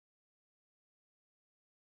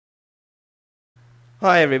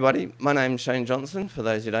Hi everybody, my name's Shayne Johnston. For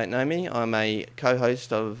those who don't know me, I'm a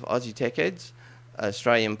co-host of Aussie Tech Heads, an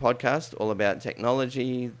Australian podcast all about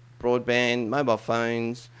technology, broadband, mobile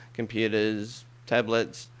phones, computers,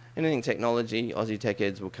 tablets, anything technology. Aussie Tech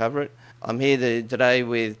Heads will cover it. I'm here today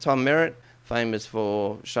with Tom Merritt, famous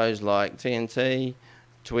for shows like TNT,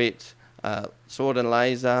 TWiT, Sword and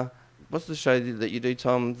Laser. What's the show that you do,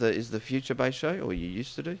 Tom, that is the future-based show, or you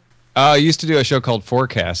used to do? I used to do a show called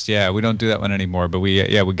Forecast. Yeah, we don't do that one anymore, but we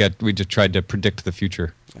just tried to predict the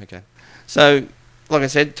future. Okay. So, like I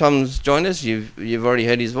said, Tom's joined us. You've already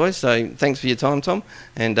heard his voice, so thanks for your time, Tom,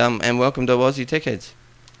 and welcome to Aussie Tech Heads.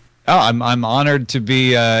 Oh, I'm honored to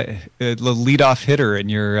be the lead-off hitter in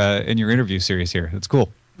your interview series here. That's cool.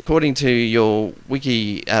 According to your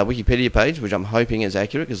Wikipedia page, which I'm hoping is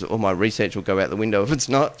accurate because all my research will go out the window if it's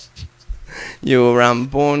not, you were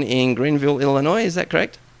born in Greenville, Illinois. Is that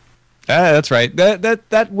correct? That's right. That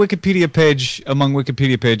Wikipedia page among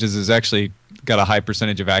Wikipedia pages has actually got a high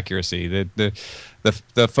percentage of accuracy.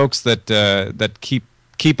 The folks that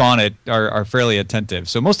keep on it are fairly attentive.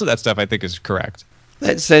 So most of that stuff I think is correct.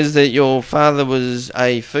 That says that your father was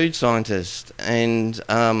a food scientist, and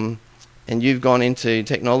you've gone into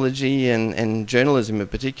technology and journalism in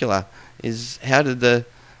particular. Where's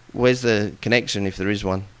the connection, if there is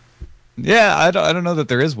one? Yeah, I don't know that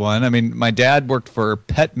there is one. I mean, my dad worked for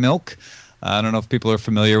Pet Milk. I don't know if people are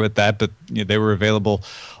familiar with that, but they were available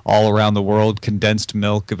all around the world, condensed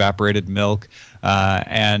milk, evaporated milk.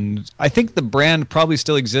 And I think the brand probably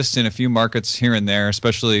still exists in a few markets here and there,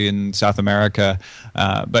 especially in South America.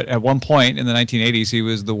 But at one point in the 1980s, he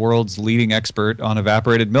was the world's leading expert on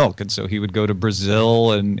evaporated milk. And so he would go to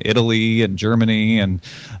Brazil and Italy and Germany and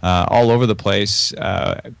all over the place,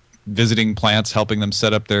 visiting plants, helping them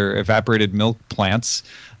set up their evaporated milk plants.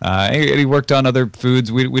 He worked on other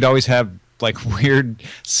foods. We'd always have like weird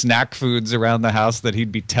snack foods around the house that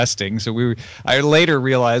he'd be testing. So I later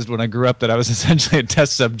realized when I grew up that I was essentially a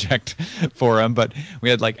test subject for him. But we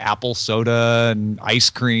had like apple soda and ice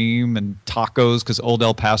cream and tacos because Old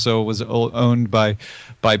El Paso was owned by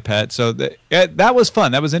Pet. So that was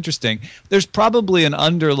fun. That was interesting. There's probably an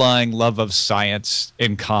underlying love of science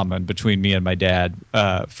in common between me and my dad,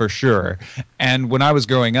 for sure. And when I was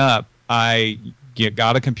growing up, I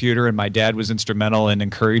got a computer, and my dad was instrumental in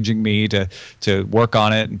encouraging me to work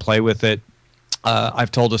on it and play with it.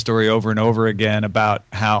 I've told a story over and over again about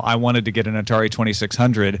how I wanted to get an Atari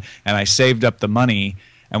 2600, and I saved up the money.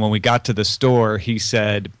 And when we got to the store, he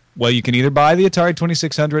said, well, you can either buy the Atari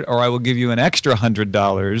 2600 or I will give you an extra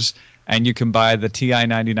 $100 and you can buy the TI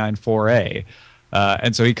 99 4A.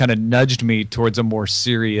 And so he kind of nudged me towards a more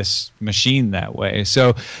serious machine that way.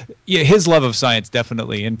 So yeah, his love of science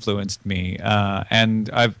definitely influenced me. And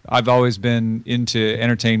I've always been into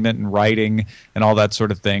entertainment and writing and all that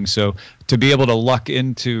sort of thing. So to be able to luck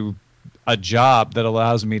into a job that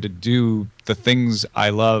allows me to do the things I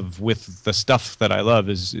love with the stuff that I love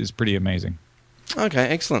is pretty amazing. Okay,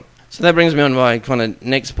 excellent. So that brings me on to my kind of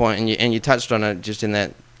next point, and you touched on it just in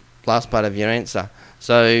that last part of your answer.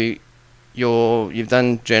 So you've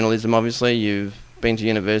done journalism, obviously. You've been to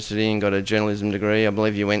university and got a journalism degree. I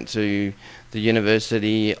believe you went to the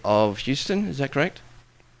University of Houston. Is that correct?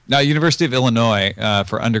 No, University of Illinois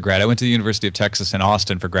for undergrad. I went to the University of Texas in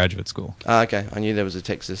Austin for graduate school. Okay. I knew there was a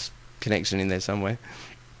Texas connection in there somewhere.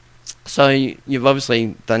 So you've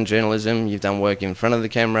obviously done journalism. You've done work in front of the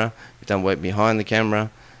camera. You've done work behind the camera.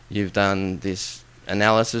 You've done this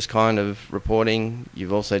analysis kind of reporting.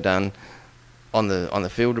 You've also done on the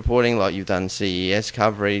field reporting, like you've done CES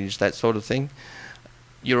coverage, that sort of thing.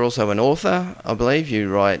 You're also an author, I believe. You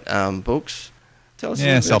write books. Tell us a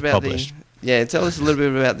little bit about tell us a little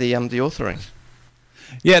bit about the authoring.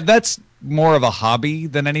 Yeah, that's more of a hobby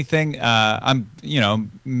than anything.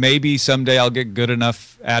 Maybe someday I'll get good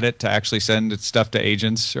enough at it to actually send stuff to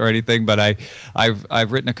agents or anything. But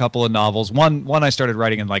I've written a couple of novels. One I started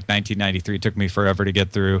writing in like 1993. It took me forever to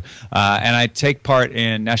get through. And I take part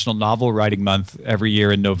in National Novel Writing Month every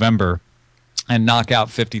year in November, and knock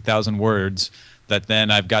out 50,000 words that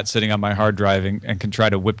then I've got sitting on my hard drive and can try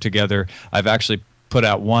to whip together. I've actually put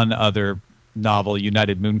out one other novel,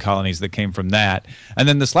 United Moon Colonies, that came from that. And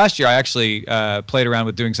then this last year I actually played around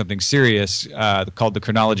with doing something serious called The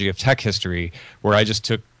Chronology of Tech History, where I just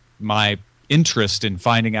took my interest in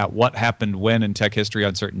finding out what happened when in tech history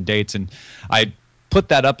on certain dates, and I put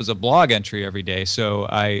that up as a blog entry every day. So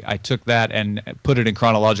I took that and put it in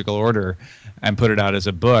chronological order and put it out as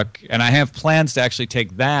a book. And I have plans to actually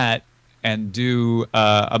take that and do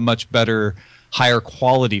a much better higher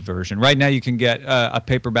quality version. Right now you can get a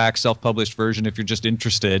paperback self-published version if you're just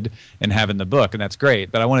interested in having the book, and that's great.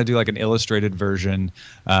 But I want to do like an illustrated version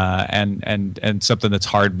and something that's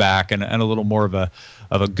hardback and a little more of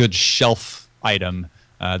a good shelf item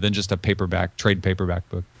than just a trade paperback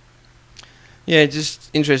book. Yeah, just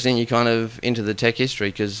interesting you're kind of into the tech history,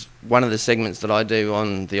 because one of the segments that I do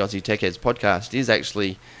on the Aussie Tech Heads podcast is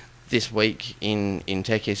actually this week in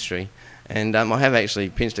tech history. And I have actually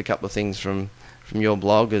pinched a couple of things from your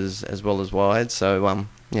blog as well as Wired. So,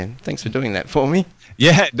 yeah, thanks for doing that for me.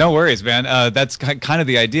 Yeah, no worries, man. That's kind of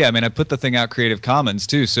the idea. I mean, I put the thing out Creative Commons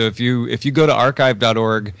too. So if you go to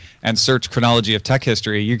archive.org and search chronology of tech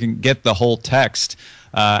history, you can get the whole text.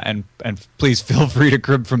 And please feel free to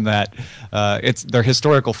crib from that. They're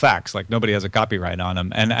historical facts. Like, nobody has a copyright on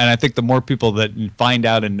them. And I think the more people that find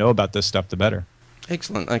out and know about this stuff, the better.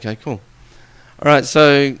 Excellent. Okay, cool. All right.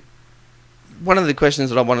 So one of the questions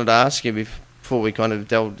that I wanted to ask you before we kind of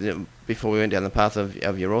before we went down the path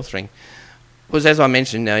of your authoring was, as I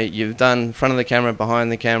mentioned, now you've done front of the camera,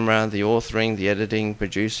 behind the camera, the authoring, the editing,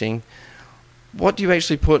 producing. What do you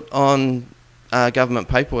actually put on government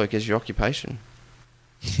paperwork as your occupation?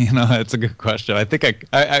 You know, it's a good question. I think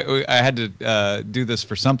I had to do this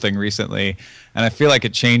for something recently, and I feel like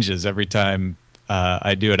it changes every time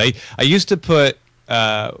I do it. I used to put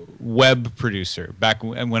web producer back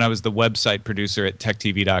when I was the website producer at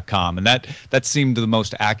techtv.com, and that seemed the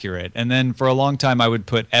most accurate. And then for a long time I would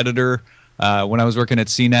put editor when I was working at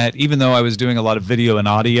CNET. Even though I was doing a lot of video and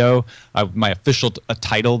audio, my official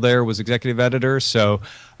title there was executive editor. So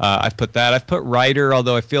I've put that. I've put writer,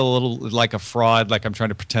 although I feel a little like a fraud, like I'm trying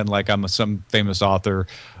to pretend like I'm some famous author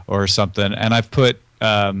or something. And I've put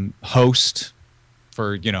host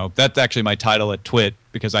for, that's actually my title at TWiT,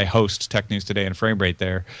 because I host Tech News Today and Frame Rate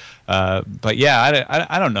there. But yeah,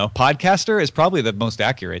 I don't know. Podcaster is probably the most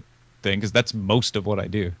accurate thing, because that's most of what I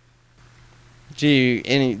do. Do you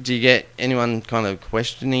get anyone kind of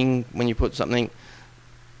questioning when you put something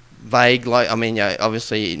vague? Like, I mean, yeah,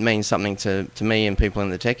 obviously it means something to me and people in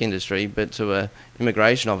the tech industry, but to a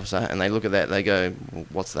immigration officer, and they look at that, they go,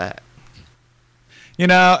 "What's that?"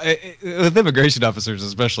 With immigration officers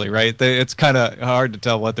especially, right? It's kind of hard to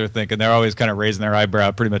tell what they're thinking. They're always kind of raising their eyebrow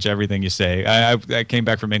at pretty much everything you say. I came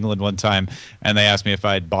back from England one time, and they asked me if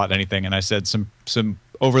I had bought anything, and I said some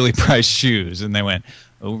overly priced shoes, and they went,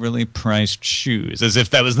 "Overly priced shoes," as if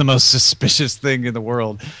that was the most suspicious thing in the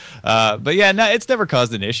world. But yeah, no, it's never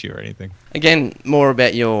caused an issue or anything. Again, more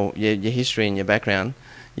about your history and your background.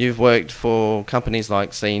 You've worked for companies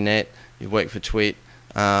like CNET. You've worked for TWiT.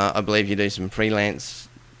 I believe you do some freelance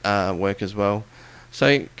work as well.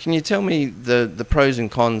 So can you tell me the pros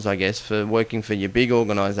and cons, I guess, for working for your big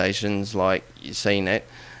organisations like your CNET,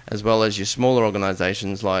 as well as your smaller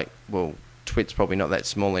organisations like, well, TWiT's probably not that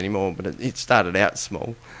small anymore, but it started out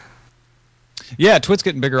small. Yeah, TWiT's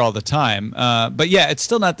getting bigger all the time. But yeah, it's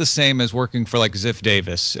still not the same as working for like Ziff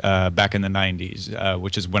Davis back in the 90s,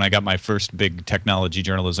 which is when I got my first big technology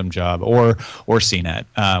journalism job, or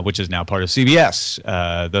CNET, which is now part of CBS,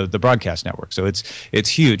 the broadcast network. So it's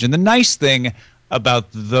huge. And the nice thing about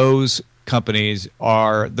those companies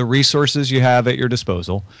are the resources you have at your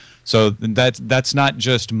disposal. So that's not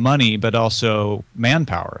just money, but also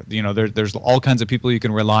manpower. There's all kinds of people you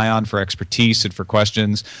can rely on for expertise and for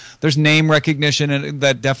questions. There's name recognition, and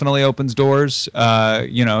that definitely opens doors.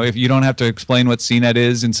 If you don't have to explain what CNET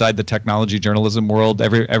is inside the technology journalism world,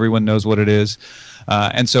 everyone knows what it is.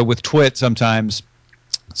 And so with TWiT, sometimes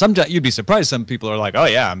you'd be surprised. Some people are like, "Oh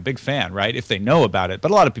yeah, I'm a big fan," right? If they know about it,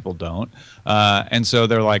 but a lot of people don't. And so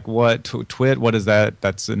they're like, "What TWiT? What is that?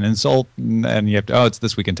 That's an insult." And you have to, it's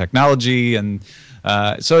This Week in Technology, and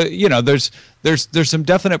so there's some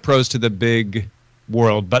definite pros to the big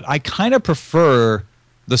world, but I kind of prefer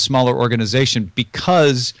the smaller organization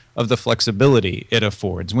because of the flexibility it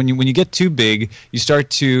affords. When you get too big, you start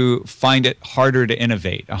to find it harder to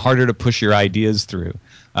innovate, harder to push your ideas through.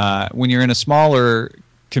 When you're in a smaller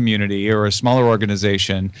community or a smaller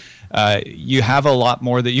organization, you have a lot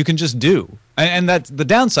more that you can just do. And that's the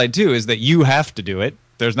downside too, is that you have to do it.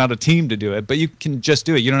 There's not a team to do it, but you can just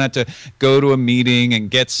do it. You don't have to go to a meeting and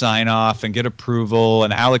get sign off and get approval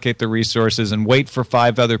and allocate the resources and wait for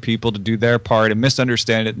 5 other people to do their part and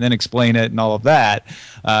misunderstand it and then explain it and all of that.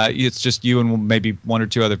 It's just you and maybe 1 or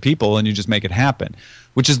 2 other people, and you just make it happen,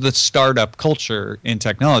 which is the startup culture in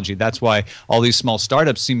technology. That's why all these small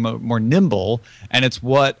startups seem more nimble, and it's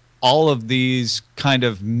what all of these kind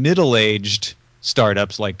of middle-aged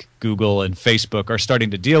startups like Google and Facebook are starting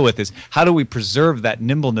to deal with, is how do we preserve that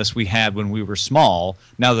nimbleness we had when we were small,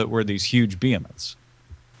 now that we're these huge behemoths?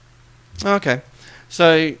 Okay.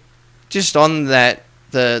 So just on that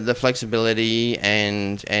the flexibility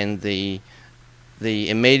and the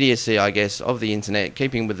immediacy, I guess, of the internet,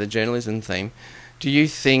 keeping with the journalism theme, do you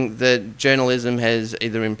think that journalism has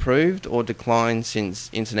either improved or declined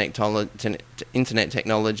since internet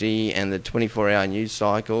technology and the 24-hour news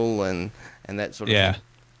cycle and that sort of thing?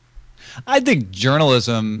 I think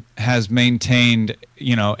journalism has maintained,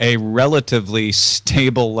 a relatively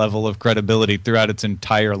stable level of credibility throughout its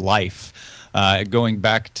entire life. Going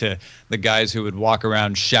back to the guys who would walk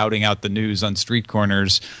around shouting out the news on street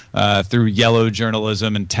corners through yellow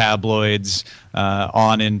journalism and tabloids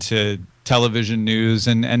on into television news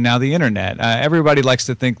and now the internet. Everybody likes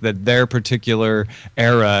to think that their particular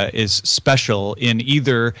era is special in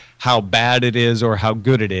either how bad it is or how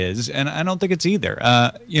good it is, and I don't think it's either.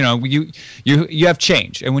 You have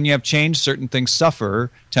change, and when you have change, certain things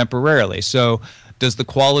suffer temporarily. So does the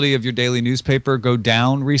quality of your daily newspaper go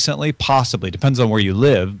down recently? Possibly. Depends on where you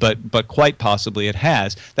live, but quite possibly it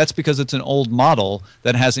has. That's because it's an old model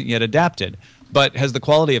that hasn't yet adapted. But has the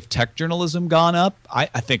quality of tech journalism gone up? I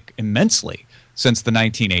think immensely since the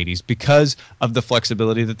 1980s because of the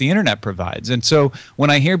flexibility that the internet provides. And so when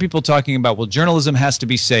I hear people talking about, well, journalism has to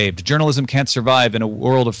be saved, journalism can't survive in a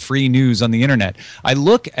world of free news on the internet, I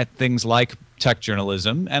look at things like tech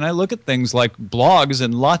journalism and I look at things like blogs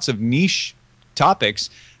and lots of niche topics,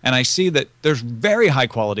 and I see that there's very high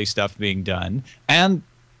quality stuff being done and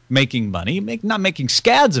making money, not making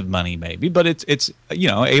scads of money maybe, but it's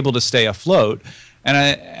able to stay afloat.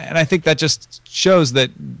 And I think that just shows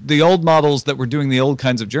that the old models that were doing the old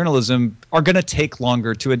kinds of journalism are going to take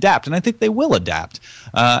longer to adapt, and I think they will adapt.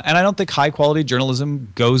 And I don't think high quality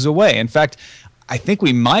journalism goes away. In fact, I think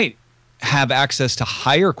we might have access to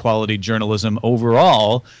higher quality journalism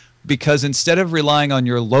overall, because instead of relying on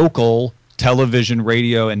your local television,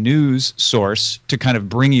 radio, and news source to kind of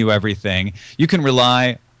bring you everything, you can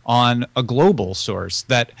rely on a global source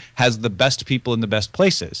that has the best people in the best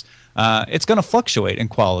places. It's going to fluctuate in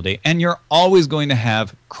quality, and you're always going to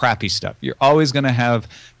have crappy stuff. You're always going to have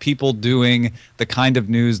people doing the kind of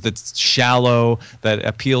news that's shallow, that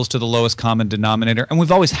appeals to the lowest common denominator, and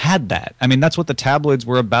we've always had that. I mean, that's what the tabloids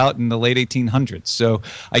were about in the late 1800s, so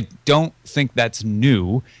I don't think that's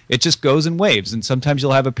new. It just goes in waves, and sometimes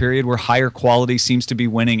you'll have a period where higher quality seems to be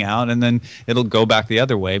winning out, and then it'll go back the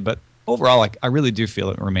other way, but overall, I really do feel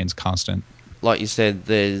it remains constant. Like you said,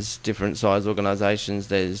 there's different size organisations,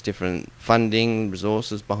 there's different funding,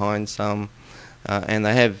 resources behind some, and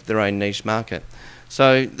they have their own niche market.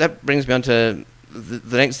 So that brings me on to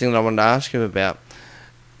the next thing that I wanted to ask you about.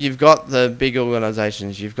 You've got the big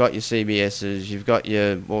organisations, you've got your CBSs, you've got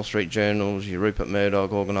your Wall Street Journals, your Rupert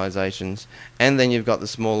Murdoch organisations, and then you've got the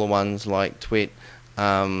smaller ones like TWiT,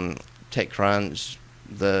 TechCrunch,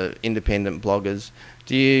 the independent bloggers.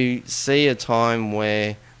 Do you see a time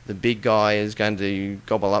where the big guy is going to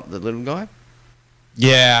gobble up the little guy?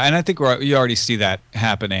 Yeah, and I think you already see that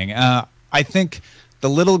happening. I think the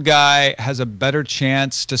little guy has a better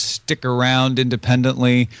chance to stick around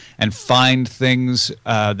independently and find things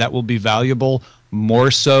that will be valuable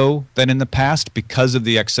more so than in the past because of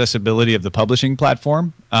the accessibility of the publishing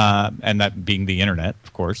platform, and that being the internet,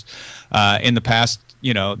 of course. In the past,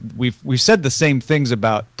 we've said the same things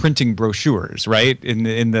about printing brochures, right?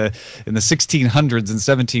 In the 1600s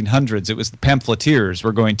and 1700s, it was the pamphleteers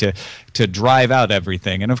were going to drive out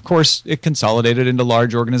everything, and of course, it consolidated into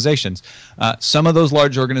large organizations. Some of those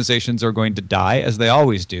large organizations are going to die, as they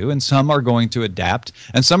always do, and some are going to adapt,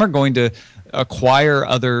 and some are going to acquire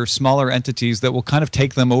other smaller entities that will kind of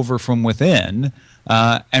take them over from within,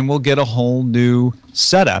 and we'll get a whole new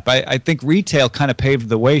setup. I think retail kind of paved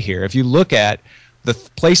the way here. If you look at the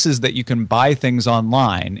places that you can buy things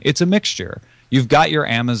online, it's a mixture. You've got your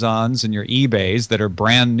Amazons and your eBays that are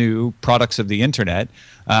brand new products of the internet,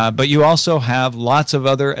 but you also have lots of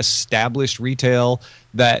other established retail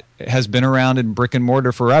that has been around in brick and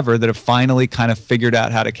mortar forever that have finally kind of figured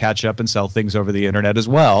out how to catch up and sell things over the internet as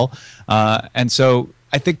well. And so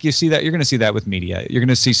I think you see that. You're going to see that with media. You're going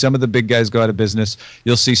to see some of the big guys go out of business.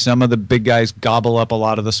 You'll see some of the big guys gobble up a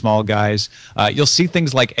lot of the small guys. You'll see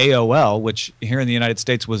things like AOL, which here in the United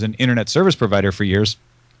States was an internet service provider for years,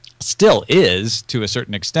 still is to a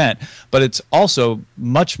certain extent, but it's also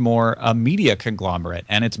much more a media conglomerate,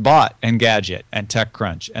 and it's Bot and Gadget and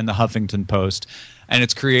TechCrunch and the Huffington Post, and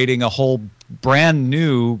it's creating a whole brand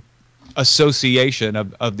new association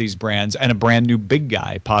of these brands and a brand new big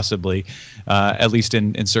guy, possibly, at least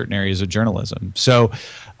in certain areas of journalism. So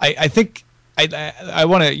I think I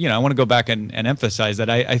want to, I want to go back and emphasize that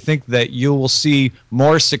I think that you will see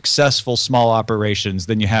more successful small operations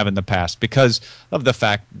than you have in the past because of the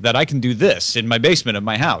fact that I can do this in my basement of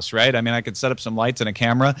my house, right? I mean, I could set up some lights and a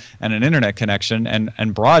camera and an internet connection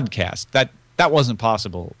and broadcast. That wasn't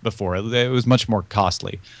possible before. It was much more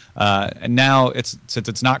costly. And now, since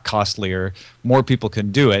it's not costlier, more people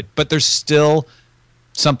can do it. But there's still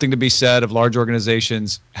something to be said of large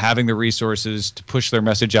organizations having the resources to push their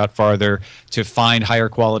message out farther, to find higher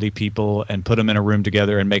quality people and put them in a room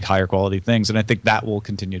together and make higher quality things. And I think that will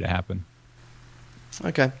continue to happen.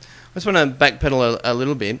 Okay. I just want to backpedal a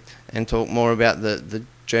little bit and talk more about the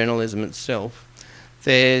journalism itself.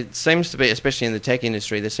 There seems to be, especially in the tech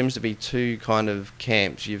industry, there seems to be two kind of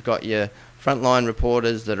camps. You've got your frontline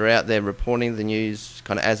reporters that are out there reporting the news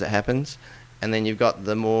kind of as it happens, and then you've got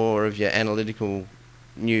the more of your analytical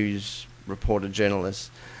news reporter journalists.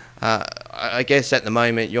 I guess at the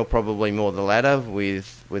moment you're probably more the latter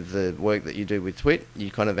with the work that you do with TWiT. You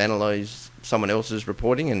kind of analyse someone else's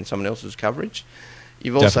reporting and someone else's coverage.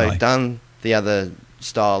 You've also Definitely done the other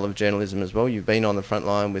style of journalism as well. You've been on the front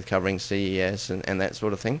line with covering CES and that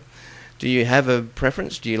sort of thing. Do you have a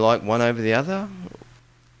preference? Do you like one over the other?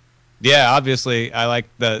 Yeah, obviously, I like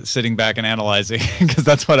the sitting back and analyzing because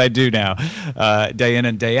that's what I do now, day in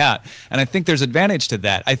and day out. And I think there's advantage to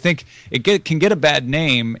that. I think it can get a bad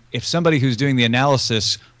name if somebody who's doing the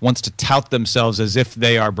analysis wants to tout themselves as if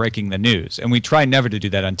they are breaking the news. And we try never to do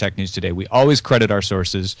that on Tech News Today. We always credit our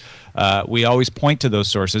sources. We always point to those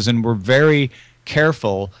sources, and we're very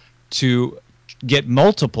careful to get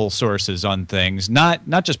multiple sources on things, not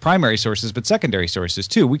just primary sources, but secondary sources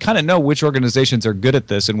too. We kind of know which organizations are good at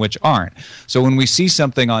this and which aren't. So when we see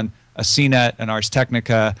something on a CNET, an Ars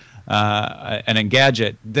Technica, an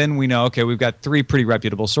Engadget, then we know, okay, we've got 3 pretty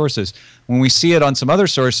reputable sources. When we see it on some other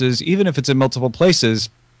sources, even if it's in multiple places,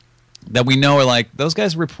 that we know are like, those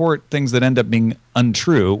guys report things that end up being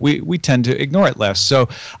untrue, we tend to ignore it less. So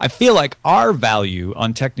I feel like our value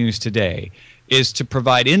on Tech News Today is to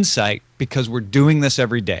provide insight because we're doing this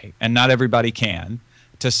every day and not everybody can,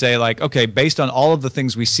 to say like, okay, based on all of the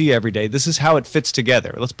things we see every day, this is how it fits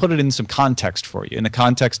together. Let's put it in some context for you, in the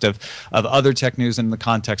context of other tech news and in the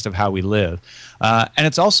context of how we live. And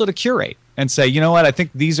it's also to curate and say, you know what, I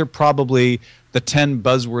think these are probably the 10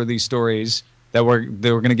 buzzworthy stories that we're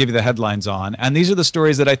going to give you the headlines on. And these are the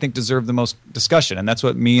stories that I think deserve the most discussion. And that's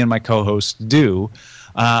what me and my co-hosts do.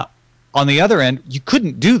 On the other end, you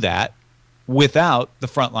couldn't do that without the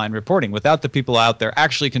frontline reporting, without the people out there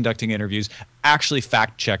actually conducting interviews, actually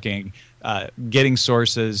fact-checking, getting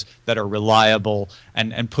sources that are reliable,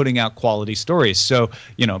 and putting out quality stories. So,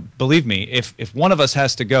 believe me, if one of us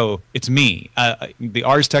has to go, it's me. The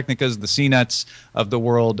Ars Technicas, the CNETs of the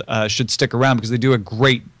world should stick around because they do a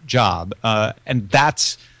great job. And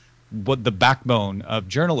that's what the backbone of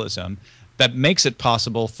journalism that makes it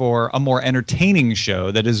possible for a more entertaining show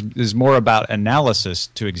that is more about analysis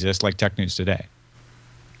to exist, like Tech News Today.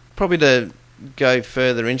 Probably to go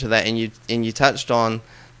further into that, and you touched on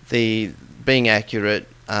the being accurate,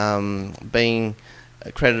 being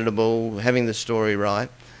creditable, having the story right.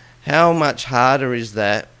 How much harder is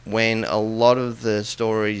that when a lot of the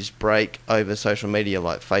stories break over social media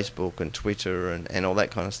like Facebook and Twitter and all that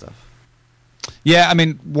kind of stuff? Yeah, I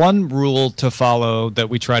mean, one rule to follow that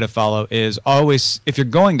we try to follow is always, if you're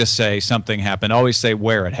going to say something happened, always say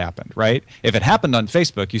where it happened, right? If it happened on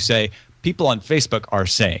Facebook, you say people on Facebook are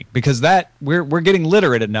saying, because that we're getting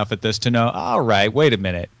literate enough at this to know, all right, wait a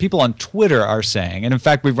minute, people on Twitter are saying. And in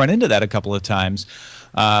fact, we've run into that a couple of times.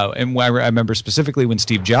 And I remember specifically when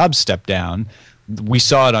Steve Jobs stepped down, we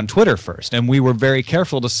saw it on Twitter first, and we were very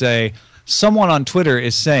careful to say, someone on Twitter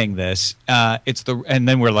is saying this. And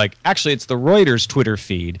then we're like, actually, it's the Reuters Twitter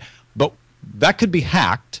feed, but that could be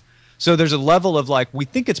hacked. So there's a level of like, we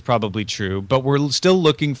think it's probably true, but we're still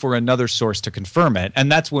looking for another source to confirm it.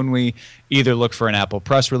 And that's when we either look for an Apple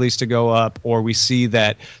press release to go up, or we see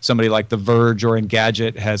that somebody like The Verge or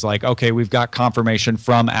Engadget has like, okay, we've got confirmation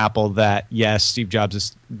from Apple that yes, Steve Jobs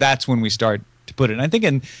is. That's when we start to put it. And I think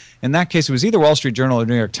in that case, it was either Wall Street Journal or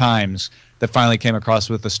New York Times that finally came across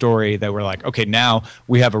with the story that we're like, okay, now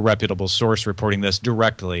we have a reputable source reporting this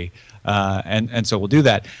directly, and so we'll do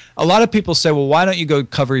that. A lot of people say, well, why don't you go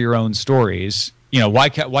cover your own stories? Why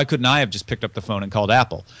couldn't I have just picked up the phone and called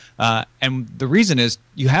Apple? And the reason is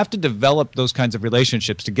you have to develop those kinds of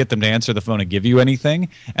relationships to get them to answer the phone and give you anything,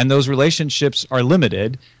 and those relationships are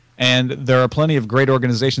limited, and there are plenty of great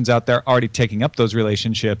organizations out there already taking up those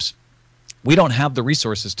relationships. We don't have the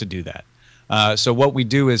resources to do that. So what we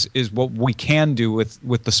do is what we can do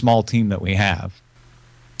with the small team that we have.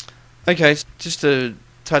 Okay, just to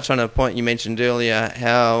touch on a point you mentioned earlier,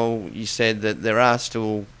 how you said that there are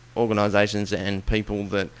still organisations and people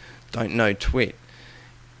that don't know TWiT.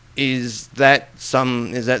 Is that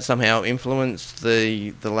somehow influenced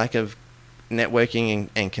the lack of networking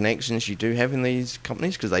and connections you do have in these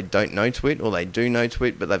companies because they don't know TWiT, or they do know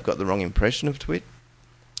TWiT but they've got the wrong impression of TWiT?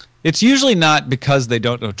 It's usually not because they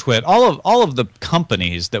don't know TWiT. All of the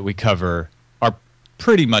companies that we cover are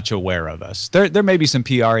pretty much aware of us. There may be some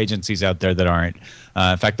PR agencies out there that aren't.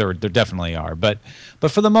 In fact, there definitely are. But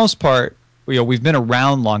for the most part, we've been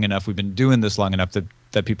around long enough. We've been doing this long enough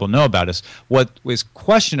that people know about us. What is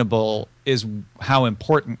questionable is how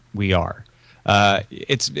important we are.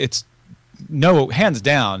 It's no, hands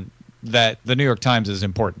down, that the New York Times is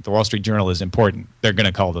important. The Wall Street Journal is important. They're going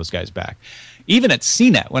to call those guys back. Even at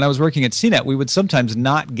CNET, when I was working at CNET, we would sometimes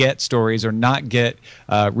not get stories or not get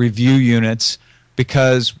review units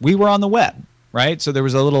because we were on the web, right? So there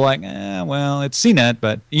was a little like, well, it's CNET,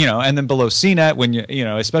 but, and then below CNET, when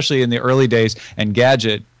especially in the early days, and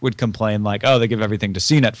Gadget would complain like, oh, they give everything to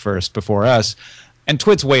CNET first before us. And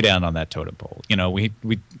TWiT's way down on that totem pole. We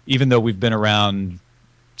even though we've been around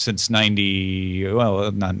since 90,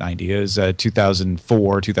 well, not 90, it was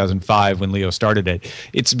 2004, 2005 when Leo started it.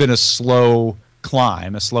 It's been a slow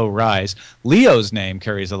climb, a slow rise. Leo's name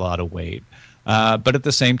carries a lot of weight. But at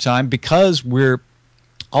the same time, because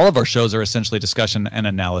all of our shows are essentially discussion and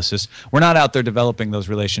analysis, we're not out there developing those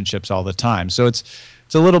relationships all the time. So it's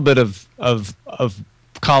a little bit of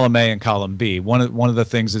column A and column B. One of the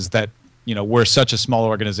things is that, we're such a small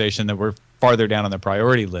organization that we're farther down on the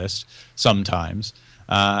priority list sometimes.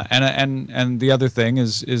 And the other thing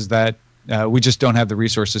is that we just don't have the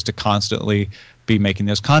resources to constantly be making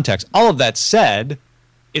those contacts. All of that said,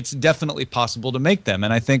 it's definitely possible to make them.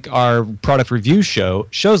 And I think our product review show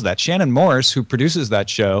shows that. Shannon Morris, who produces that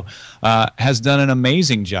show, has done an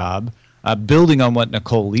amazing job building on what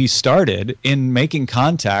Nicole Lee started in making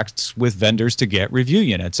contacts with vendors to get review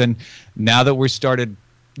units. And now that we started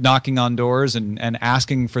knocking on doors and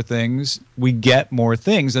asking for things, we get more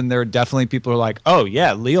things. And there are definitely people who are like, oh,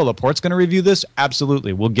 yeah, Leo Laporte's going to review this?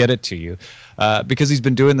 Absolutely, we'll get it to you. Because he's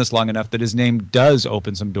been doing this long enough that his name does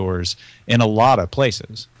open some doors in a lot of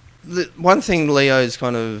places. The one thing Leo's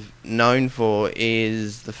kind of known for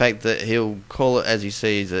is the fact that he'll call it as he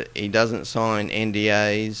sees it. He doesn't sign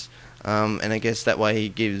NDAs, and I guess that way he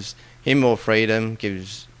gives him more freedom,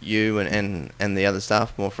 gives you and the other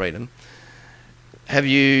staff more freedom. Have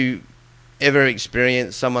you ever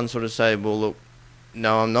experienced someone sort of say, well, look,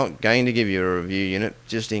 no, I'm not going to give you a review unit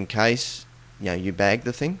just in case, you bag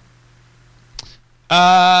the thing?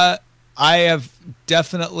 I have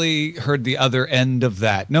definitely heard the other end of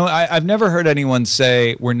that. No, I've never heard anyone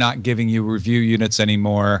say we're not giving you review units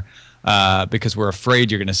anymore because we're afraid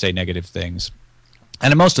you're going to say negative things.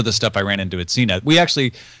 And most of the stuff I ran into at CNET, we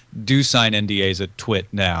actually do sign NDAs at TWiT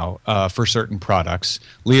now for certain products.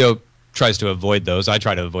 Leo tries to avoid those. I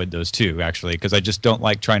try to avoid those too, actually, because I just don't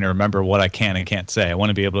like trying to remember what I can and can't say. I want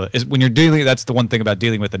to be able to, when you're dealing, that's the one thing about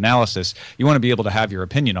dealing with analysis, you want to be able to have your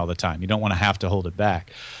opinion all the time. You don't want to have to hold it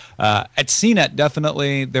back. At CNET,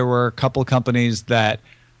 definitely, there were a couple companies that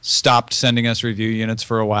stopped sending us review units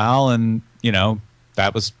for a while, and,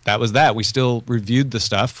 that was that. We still reviewed the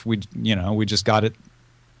stuff. We just got it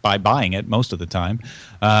by buying it most of the time.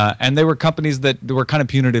 And they were companies that were kind of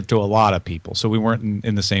punitive to a lot of people, so we weren't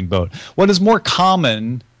in the same boat. What is more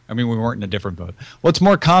common, we weren't in a different boat. What's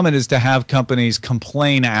more common is to have companies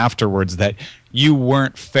complain afterwards that you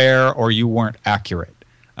weren't fair or you weren't accurate.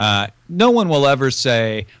 No one will ever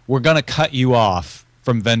say, we're going to cut you off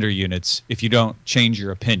from vendor units if you don't change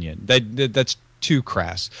your opinion. That's too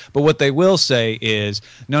crass. But what they will say is,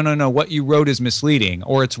 no, what you wrote is misleading,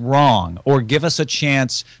 or it's wrong, or give us a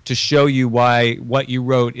chance to show you why what you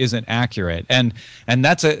wrote isn't accurate. And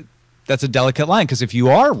that's a delicate line, because if you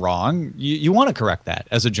are wrong, you want to correct that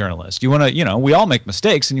as a journalist. You want to, we all make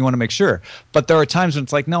mistakes and you want to make sure. But there are times when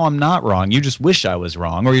it's like, no, I'm not wrong. You just wish I was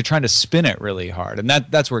wrong, or you're trying to spin it really hard. And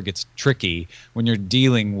that's where it gets tricky when you're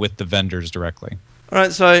dealing with the vendors directly. All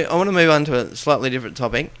right, so I want to move on to a slightly different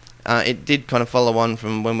topic. It did kind of follow on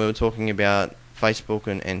from when we were talking about Facebook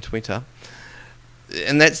and Twitter.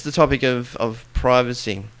 And that's the topic of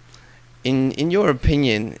privacy. In your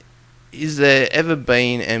opinion, is there ever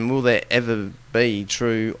been and will there ever be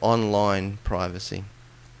true online privacy?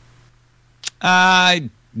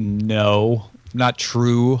 No, not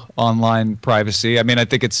true online privacy. I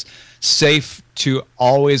think it's safe to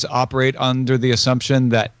always operate under the assumption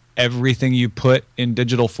that everything you put in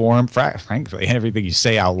digital form, frankly, everything you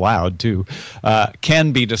say out loud too,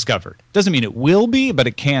 can be discovered. Doesn't mean it will be, but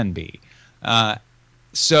it can be.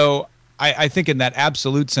 So I think in that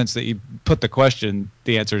absolute sense that you put the question,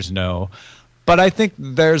 the answer is no. But I think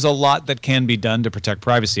there's a lot that can be done to protect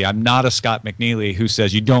privacy. I'm not a Scott McNeely who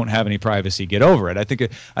says you don't have any privacy, get over it. I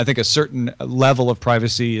think a certain level of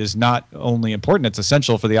privacy is not only important, it's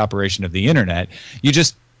essential for the operation of the internet. You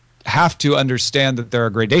just have to understand that there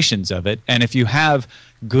are gradations of it. And if you have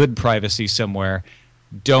good privacy somewhere,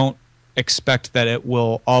 don't expect that it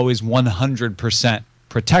will always 100%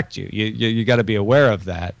 protect you. You got to be aware of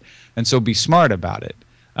that. And so be smart about it.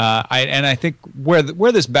 I think where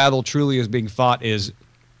this battle truly is being fought is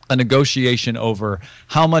a negotiation over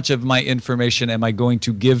how much of my information am I going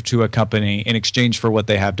to give to a company in exchange for what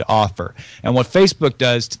they have to offer. And what Facebook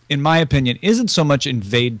does, in my opinion, isn't so much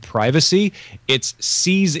invade privacy, it's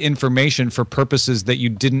seize information for purposes that you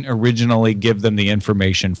didn't originally give them the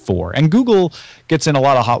information for. And Google gets in a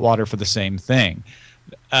lot of hot water for the same thing.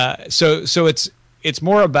 So it's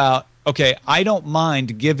more about, okay, I don't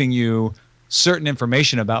mind giving you certain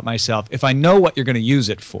information about myself if I know what you're going to use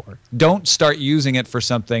it for. Don't start using it for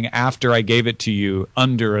something after I gave it to you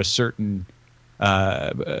under a certain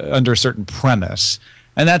premise,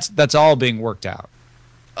 and that's all being worked out.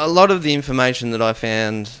 A lot of the information that I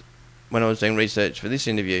found when I was doing research for this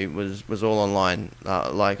interview was all online.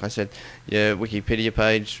 Like I said, your Wikipedia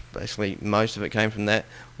page, basically most of it came from that.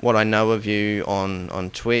 What I know of you on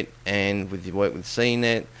TWiT and with your work with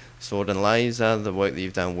CNET, Sword and Laser, the work that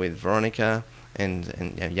you've done with Veronica, and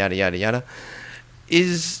you know, yada yada yada,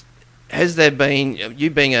 has there been,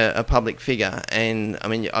 you being a public figure, and I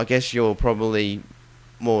mean I guess you're probably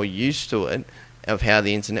more used to it, of how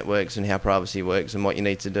the internet works and how privacy works and what you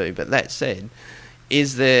need to do. But that said,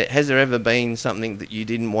 has there ever been something that you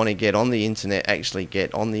didn't want to get on the internet actually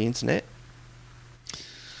get on the internet?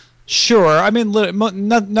 Sure. I mean,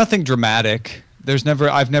 nothing dramatic.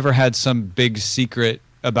 I've never had some big secret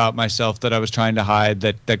about myself that I was trying to hide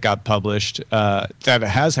that got published. That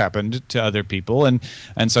has happened to other people, and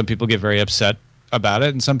some people get very upset about it,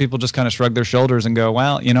 and some people just kind of shrug their shoulders and go,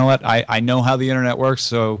 well, you know what, I know how the internet works,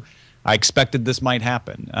 so I expected this might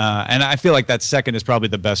happen. And I feel like that second is probably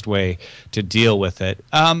the best way to deal with it.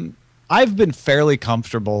 I've been fairly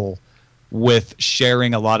comfortable with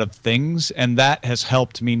sharing a lot of things, and that has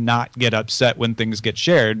helped me not get upset when things get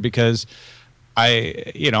shared, because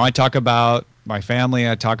I talk about my family,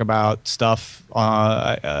 I talk about stuff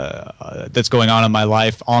that's going on in my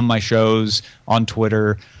life, on my shows, on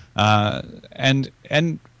Twitter, and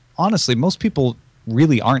honestly, most people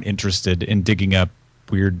really aren't interested in digging up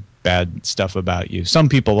weird, bad stuff about you. Some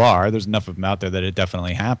people are. There's enough of them out there that it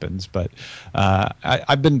definitely happens, but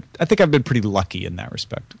I think I've been pretty lucky in that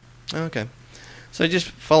respect. Okay, so just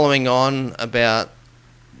following on about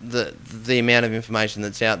the amount of information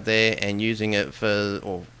that's out there and using it for,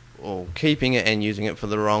 or keeping it and using it for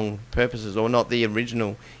the wrong purposes, or not the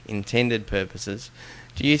original intended purposes,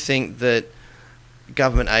 do you think that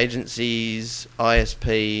government agencies,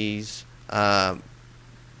 ISPs,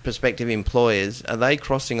 prospective employers, are they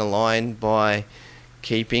crossing a line by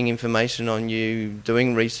keeping information on you,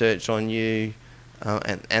 doing research on you,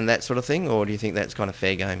 and that sort of thing, or do you think that's kind of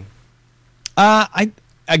fair game? I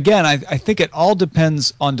think it all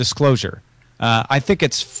depends on disclosure. I think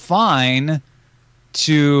it's fine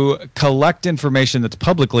to collect information that's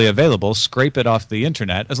publicly available, scrape it off the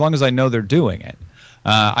internet, as long as I know they're doing it.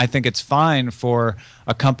 I think it's fine for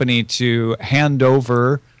a company to hand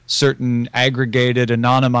over certain aggregated,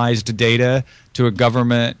 anonymized data to a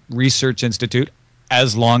government research institute,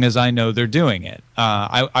 as long as I know they're doing it.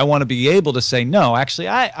 I want to be able to say, no, actually,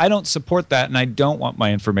 I don't support that, and I don't want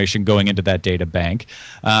my information going into that data bank.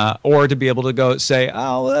 Or to be able to go say,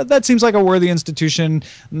 oh, that seems like a worthy institution,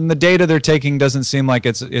 and the data they're taking doesn't seem like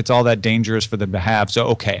it's all that dangerous for them to have, so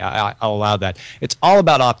okay, I'll allow that. It's all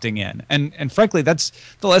about opting in. And frankly, that's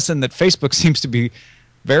the lesson that Facebook seems to be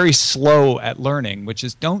very slow at learning, which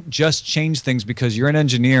is don't just change things because you're an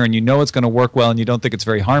engineer and you know it's going to work well and you don't think it's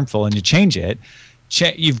very harmful and you change it.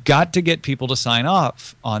 You've got to get people to sign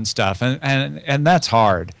off on stuff, and that's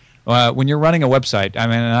hard. When you're running a website, I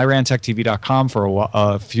mean, I ran TechTV.com for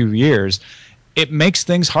a few years. It makes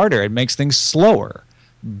things harder. It makes things slower.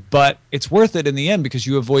 But it's worth it in the end because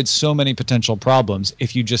you avoid so many potential problems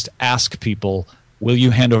if you just ask people, will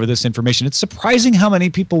you hand over this information? It's surprising how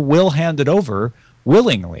many people will hand it over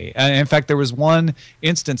willingly. In fact, there was one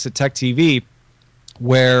instance at TechTV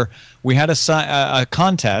where we had a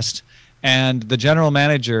contest, and the general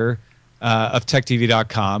manager of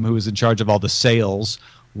TechTV.com, who was in charge of all the sales,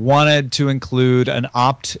 wanted to include an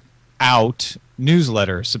opt-out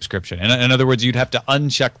newsletter subscription. In other words, you'd have to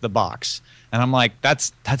uncheck the box. And I'm like,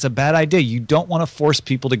 that's a bad idea. You don't want to force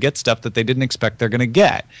people to get stuff that they didn't expect they're going to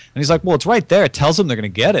get. And he's like, well, it's right there. It tells them they're going to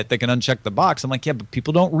get it. They can uncheck the box. I'm like, yeah, but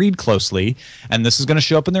people don't read closely, and this is going to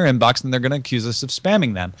show up in their inbox, and they're going to accuse us of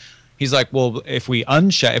spamming them. He's like, well, if we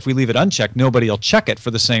leave it unchecked, nobody will check it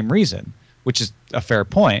for the same reason, which is a fair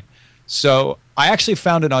point. So I actually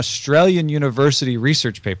found an Australian university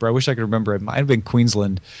research paper, I wish I could remember, it might have been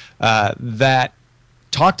Queensland, that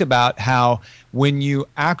talked about how when you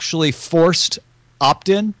actually forced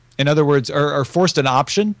opt-in, in other words, or forced an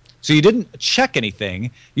option, so you didn't check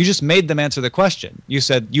anything, you just made them answer the question. You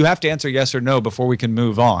said, you have to answer yes or no before we can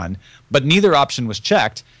move on, but neither option was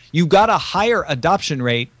checked. You got a higher adoption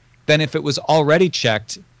rate than if it was already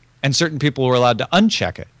checked and certain people were allowed to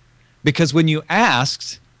uncheck it. Because when you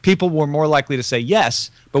asked, people were more likely to say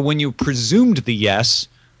yes, but when you presumed the yes,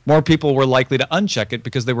 more people were likely to uncheck it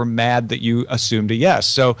because they were mad that you assumed a yes.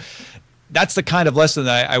 So that's the kind of lesson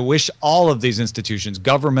that I wish all of these institutions,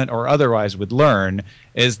 government or otherwise, would learn,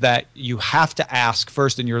 is that you have to ask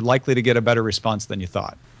first and you're likely to get a better response than you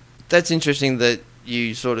thought. That's interesting that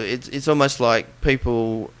you sort of, it's almost like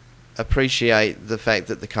people appreciate the fact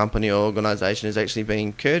that the company or organisation is actually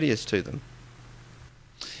being courteous to them.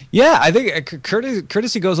 Yeah, I think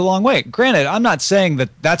courtesy goes a long way. Granted, I'm not saying that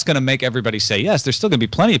that's going to make everybody say yes. There's still going to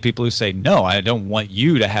be plenty of people who say, no, I don't want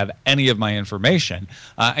you to have any of my information.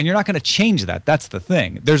 And you're not going to change that. That's the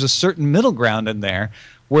thing. There's a certain middle ground in there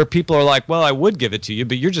where people are like, well, I would give it to you,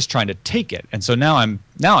 but you're just trying to take it. And so now I'm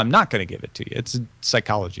not going to give it to you. It's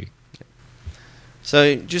psychology.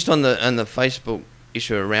 So just on the Facebook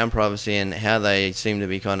issue around privacy and how they seem to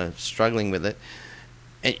be kind of struggling with it,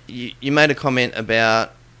 you made a comment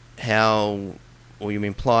about how, or you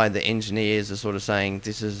implied that engineers are sort of saying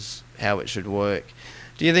this is how it should work.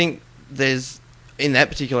 Do you think there's, in that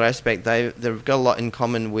particular aspect, they've got a lot in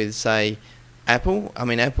common with, say, Apple? I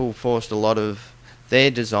mean, Apple forced a lot of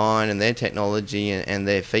their design and their technology and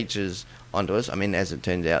their features onto us. I mean, as it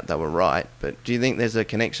turns out, they were right. But do you think there's a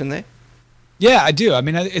connection there? Yeah, I do. I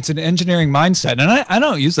mean, it's an engineering mindset, and I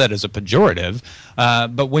don't use that as a pejorative,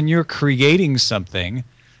 but when you're creating something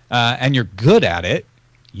and you're good at it,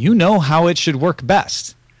 you know how it should work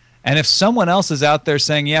best. And if someone else is out there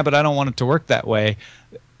saying, yeah, but I don't want it to work that way,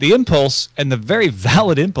 the impulse, and the very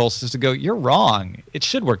valid impulse, is to go, you're wrong. It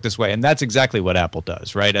should work this way. And that's exactly what Apple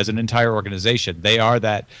does, right? As an entire organization, they are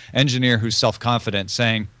that engineer who's self-confident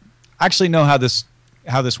saying, I actually know how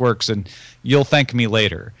this works, and you'll thank me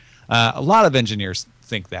later. A lot of engineers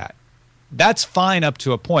think that. That's fine up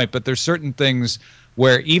to a point, but there's certain things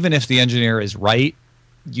where even if the engineer is right,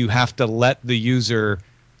 you have to let the user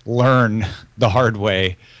learn the hard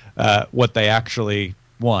way what they actually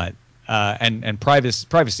want. And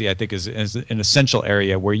privacy, I think, is an essential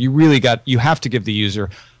area where you have to give the user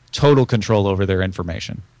total control over their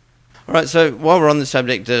information. All right, so while we're on the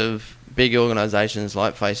subject of big organizations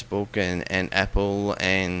like Facebook and Apple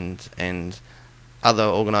and other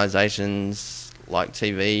organizations like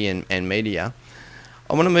TV and media,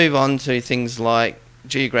 I want to move on to things like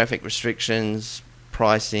geographic restrictions,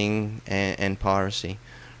 pricing and piracy.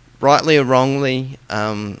 Rightly or wrongly,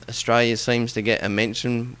 Australia seems to get a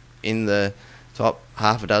mention in the top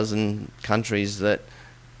half a dozen countries that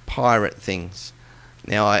pirate things.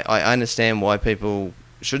 Now, I understand why people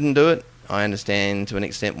shouldn't do it. I understand to an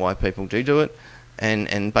extent why people do it.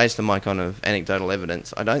 And based on my kind of anecdotal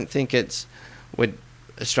evidence, I don't think it's with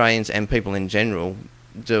Australians and people in general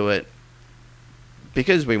do it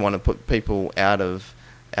because we want to put people out of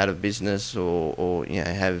business or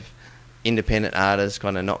have independent artists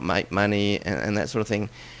kind of not make money and that sort of thing.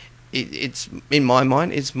 It's in my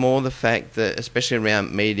mind, it's more the fact that, especially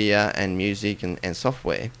around media and music and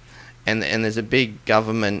software, and there's a big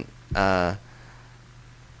government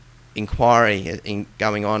inquiry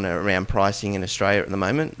going on around pricing in Australia at the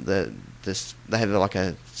moment. They have like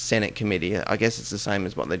a Senate committee. I guess it's the same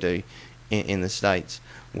as what they do in the States,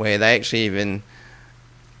 where they actually even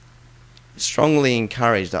strongly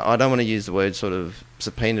encouraged, I don't want to use the word sort of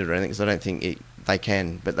subpoenaed or anything because I don't think they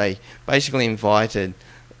can, but they basically invited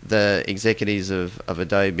the executives of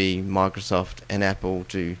Adobe, Microsoft and Apple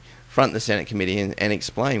to front the Senate committee and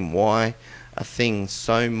explain why a thing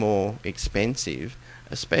so more expensive,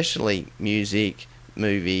 especially music,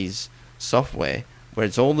 movies, software, where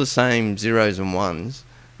it's all the same zeros and ones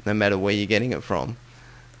no matter where you're getting it from.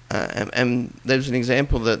 And there's an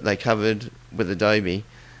example that they covered with Adobe.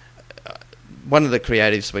 One of the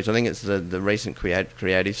creative suites, I think it's the recent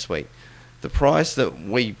creative suite, the price that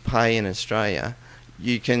we pay in Australia,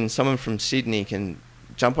 someone from Sydney can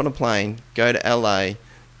jump on a plane, go to LA,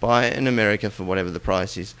 buy it in America for whatever the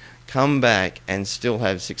price is, come back and still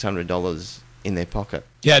have $600 in their pocket.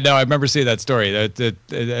 Yeah, no, I remember seeing that story.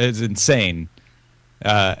 It's insane.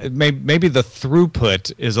 Maybe the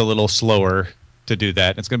throughput is a little slower to do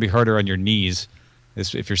that. It's going to be harder on your knees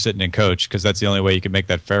if you're sitting in coach, because that's the only way you can make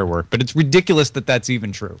that fair work. But it's ridiculous that that's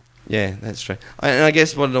even true. Yeah, that's true. And I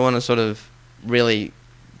guess what I want to sort of really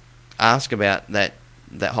ask about that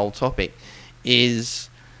whole topic is,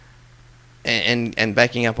 and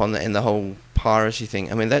backing up on the whole piracy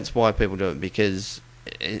thing. I mean, that's why people do it, because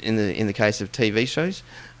in the case of TV shows,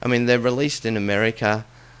 I mean, they're released in America.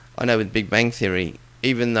 I know with Big Bang Theory,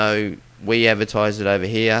 even though we advertise it over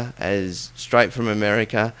here as straight from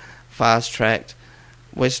America, fast-tracked,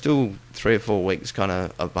 we're still 3 or 4 weeks kind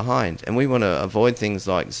of behind. And we want to avoid things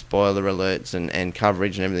like spoiler alerts and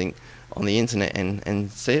coverage and everything on the internet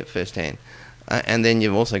and see it firsthand. And then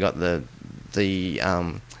you've also got the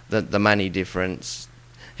money difference.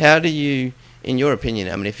 How do you, in your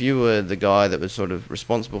opinion, I mean, if you were the guy that was sort of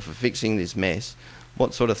responsible for fixing this mess,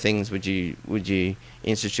 what sort of things would you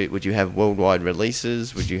institute? Would you have worldwide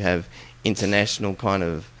releases? Would you have international kind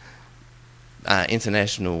of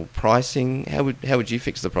international pricing? How would you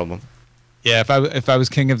fix the problem? Yeah, if I was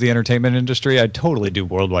king of the entertainment industry, I'd totally do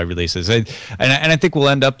worldwide releases. And I think we'll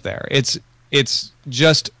end up there. It's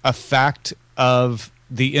just a fact of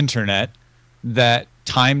the internet that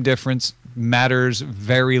time difference matters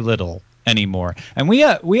very little anymore. And we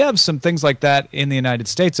have some things like that in the United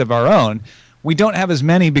States of our own. We don't have as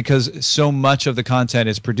many because so much of the content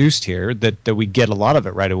is produced here that we get a lot of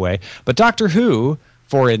it right away. But Doctor Who,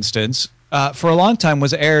 for instance, for a long time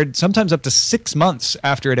was aired sometimes up to 6 months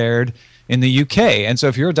after it aired in the UK. And so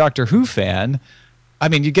if you're a Doctor Who fan, I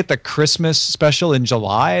mean, you get the Christmas special in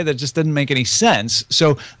July. That just didn't make any sense.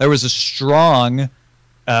 So there was a strong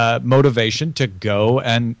motivation to go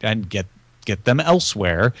and get them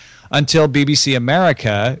elsewhere until BBC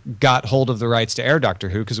America got hold of the rights to air Doctor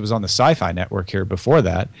Who, because it was on the Sci-Fi Network here before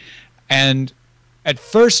that. And at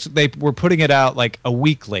first they were putting it out like a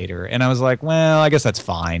week later, and I was like, well, I guess that's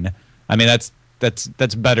fine. I mean,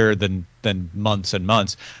 that's better than months and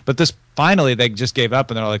months. But this finally they just gave up,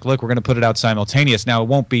 and they're like, look, we're going to put it out simultaneous. Now it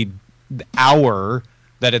won't be the hour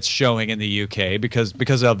that it's showing in the UK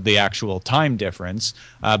because of the actual time difference,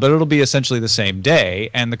 but it'll be essentially the same day.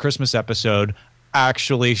 And the Christmas episode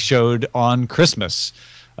actually showed on Christmas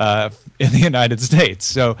in the United States.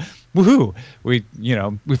 So woohoo! We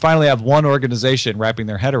finally have one organization wrapping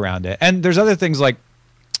their head around it. And there's other things like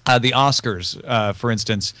the Oscars, for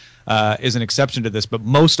instance, is an exception to this, but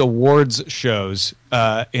most awards shows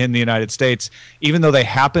in the United States, even though they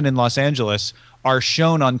happen in Los Angeles, are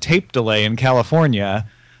shown on tape delay in California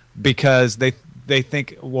because they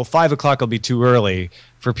think, well, 5 o'clock will be too early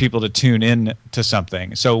for people to tune in to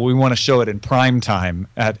something. So we want to show it in prime time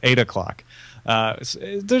at 8 o'clock.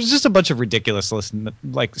 There's just a bunch of ridiculous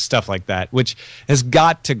like stuff like that, which has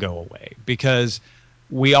got to go away, because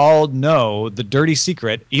we all know the dirty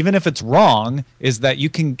secret, even if it's wrong, is that you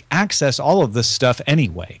can access all of this stuff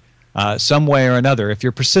anyway, some way or another, if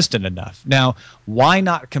you're persistent enough. Now, why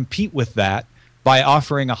not compete with that by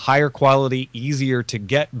offering a higher quality, easier to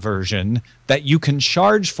get version that you can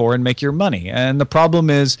charge for and make your money? And the problem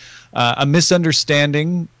is a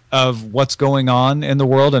misunderstanding of what's going on in the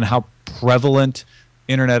world and how prevalent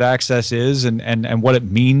internet access is and what it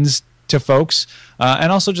means to folks.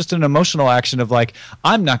 And also just an emotional action of like,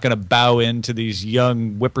 I'm not going to bow into these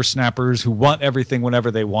young whippersnappers who want everything whenever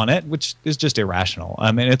they want it, which is just irrational.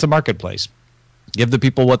 I mean, it's a marketplace. Give the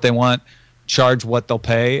people what they want, charge what they'll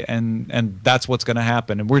pay, and that's what's going to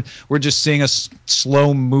happen. And we're just seeing a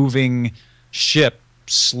slow moving ship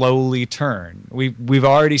slowly turn. We've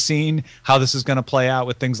already seen how this is going to play out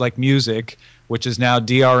with things like music, which is now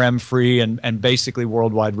DRM free and basically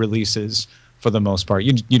worldwide releases for the most part.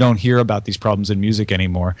 You don't hear about these problems in music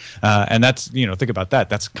anymore, and that's, think about that.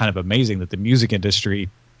 That's kind of amazing that the music industry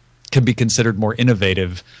can be considered more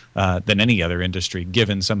innovative than any other industry,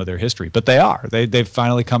 given some of their history. But they are. They've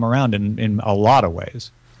finally come around in a lot of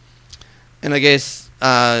ways. And I guess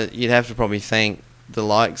you'd have to probably thank the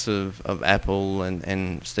likes of Apple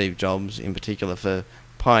and Steve Jobs in particular for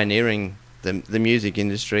pioneering the music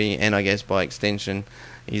industry, and I guess by extension,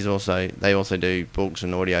 they also do books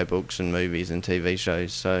and audio books and movies and TV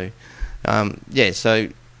shows. So, so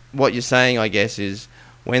what you're saying, I guess, is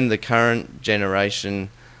when the current generation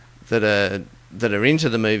that are into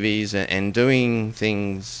the movies and doing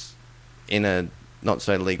things in a not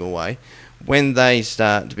so legal way, when they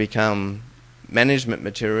start to become management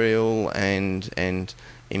material and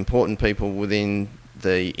important people within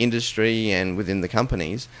the industry and within the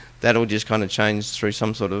companies, that'll just kind of change through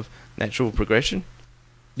some sort of natural progression.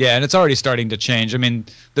 Yeah, and it's already starting to change. I mean,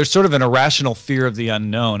 there's sort of an irrational fear of the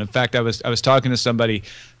unknown. In fact, I was talking to somebody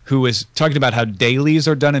who was talking about how dailies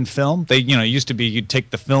are done in film. They, used to be you'd take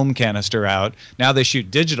the film canister out. Now they shoot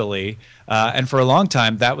digitally, and for a long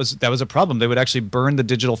time that was a problem. They would actually burn the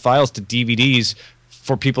digital files to DVDs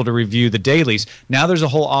for people to review the dailies. Now there's a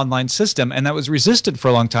whole online system, and that was resisted for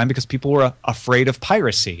a long time because people were afraid of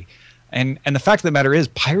piracy. And the fact of the matter is,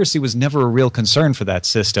 piracy was never a real concern for that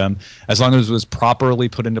system, as long as it was properly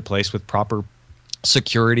put into place with proper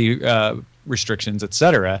security restrictions,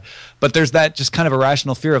 etc. But there's that just kind of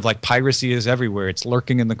irrational fear of like piracy is everywhere. It's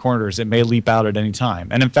lurking in the corners. It may leap out at any time.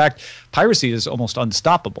 And in fact, piracy is almost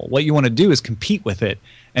unstoppable. What you want to do is compete with it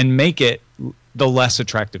and make it the less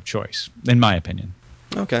attractive choice, in my opinion.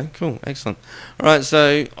 Okay, cool. Excellent. All right,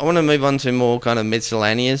 so I want to move on to more kind of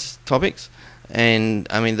miscellaneous topics. And,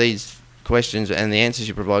 I mean, these questions and the answers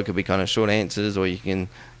you provide could be kind of short answers, or you can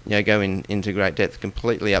go into great depth,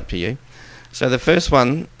 completely up to you. So the first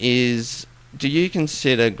one is, do you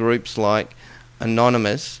consider groups like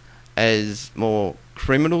Anonymous as more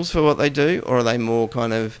criminals for what they do, or are they more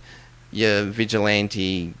kind of your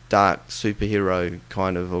vigilante, dark superhero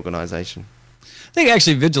kind of organisation? I think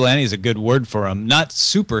actually vigilante is a good word for them. Not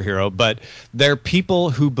superhero, but they're people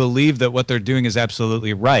who believe that what they're doing is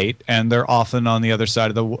absolutely right, and they're often on the other side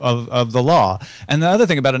of the law. And the other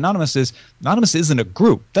thing about Anonymous is Anonymous isn't a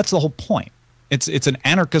group. That's the whole point. It's an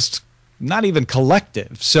anarchist, not even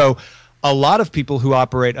collective. So a lot of people who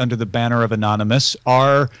operate under the banner of Anonymous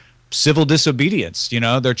are civil disobedience.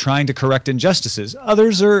 They're trying to correct injustices.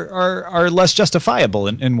 Others are less justifiable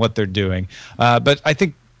in what they're doing. But I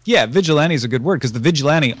think, yeah, vigilante is a good word, because the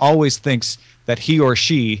vigilante always thinks that he or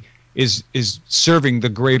she is serving the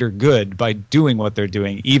greater good by doing what they're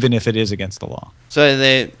doing, even if it is against the law. So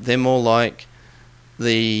they're more like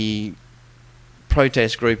the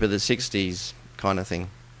protest group of the 60s kind of thing.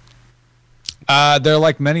 They're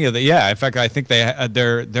like many of the, yeah. In fact, I think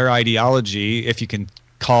their ideology, if you can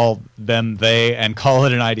call them they and call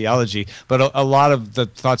it an ideology, but a lot of the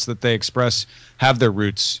thoughts that they express have their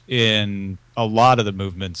roots in a lot of the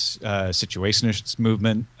movements, situationist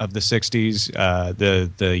movement of the 60s, the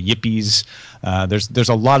yippies. There's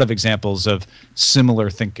a lot of examples of similar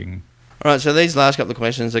thinking. All right, so these last couple of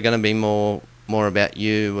questions are going to be more about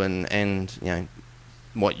you and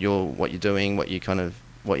what you're doing, what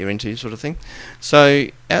you're into, sort of thing. So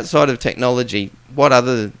outside of technology, what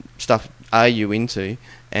other stuff are you into,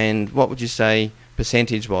 and what would you say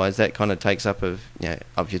percentage-wise that kind of takes up of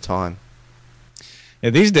your time? Yeah,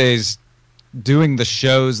 these days, doing the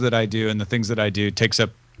shows that I do and the things that I do takes up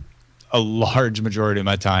a large majority of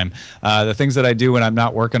my time. The things that I do when I'm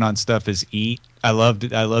not working on stuff is eat. I love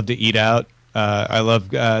to eat out.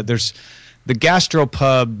 There's the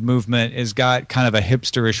gastropub movement has got kind of a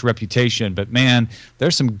hipsterish reputation, but man,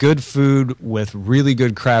 there's some good food with really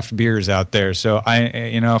good craft beers out there. So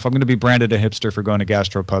if I'm going to be branded a hipster for going to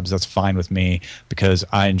gastropubs, that's fine with me, because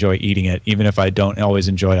I enjoy eating it, even if I don't always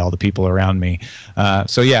enjoy all the people around me.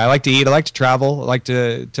 So yeah, I like to eat. I like to travel. I like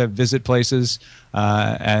to visit places,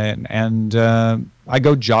 and I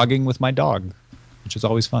go jogging with my dog, which is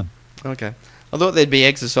always fun. Okay, I thought there'd be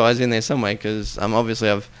exercise in there somewhere, because obviously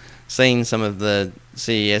I've seen some of the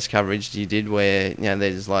CES coverage you did where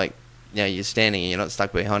there's like you're standing and you're not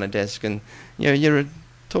stuck behind a desk, and you're a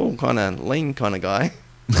tall kind of lean kind of guy.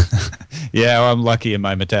 Yeah, well, I'm lucky in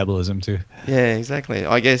my metabolism too. Yeah, exactly.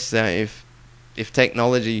 I guess if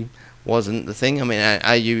technology wasn't the thing,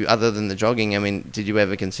 are you, other than the jogging, did you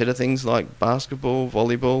ever consider things like basketball,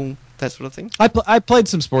 volleyball, that sort of thing? I played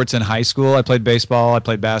some sports in high school. I played baseball, I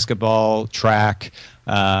played basketball, track.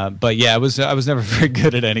 But yeah, I was never very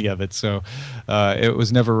good at any of it, so it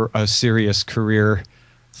was never a serious career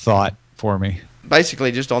thought for me.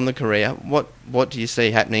 Basically, just on the career, what do you see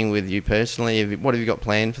happening with you personally? What have you got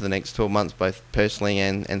planned for the next 12 months, both personally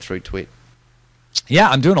and through TWiT? Yeah,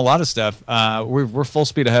 I'm doing a lot of stuff. We're full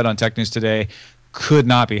speed ahead on Tech News Today. Could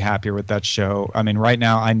not be happier with that show. Right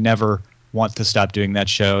now, I never want to stop doing that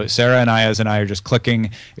show. Sarah and I are just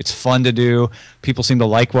clicking. It's fun to do. People seem to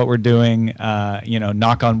like what we're doing.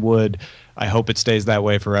 Knock on wood, I hope it stays that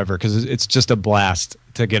way forever, because it's just a blast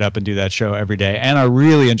to get up and do that show every day. And I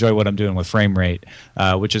really enjoy what I'm doing with Frame Rate,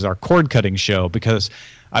 which is our cord cutting show, because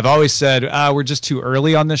I've always said we're just too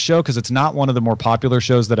early on this show, because it's not one of the more popular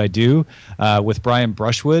shows that I do with Brian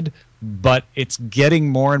Brushwood, but it's getting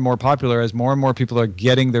more and more popular as more and more people are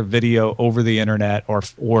getting their video over the internet,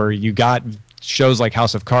 or you got shows like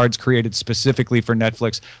House of Cards created specifically for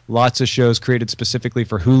Netflix, lots of shows created specifically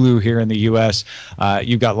for Hulu here in the US.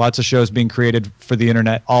 You've got lots of shows being created for the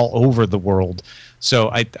internet all over the world. So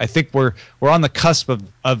I think we're on the cusp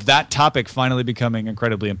of that topic finally becoming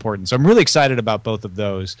incredibly important. So I'm really excited about both of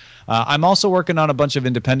those. I'm also working on a bunch of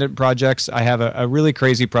independent projects. I have a really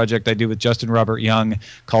crazy project I do with Justin Robert Young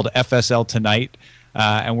called FSL Tonight,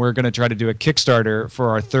 and we're going to try to do a Kickstarter for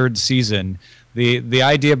our 3rd season. The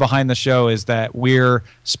idea behind the show is that we're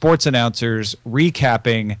sports announcers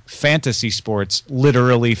recapping fantasy sports,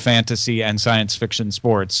 literally fantasy and science fiction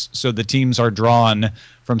sports. So the teams are drawn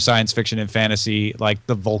from science fiction and fantasy, like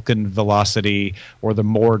the Vulcan Velocity or the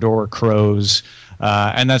Mordor Crows,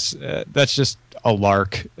 and that's just a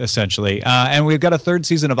lark, essentially. And we've got a 3rd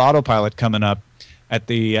season of Autopilot coming up at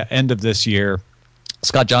the end of this year.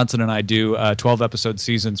 Scott Johnson and I do 12-episode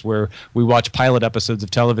seasons where we watch pilot episodes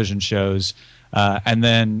of television shows and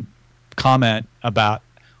then comment about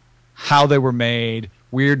how they were made,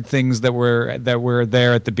 weird things that were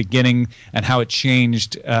there at the beginning, and how it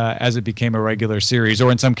changed as it became a regular series.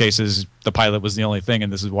 Or in some cases, the pilot was the only thing,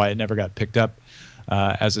 and this is why it never got picked up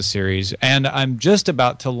as a series. And I'm just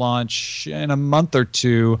about to launch in a month or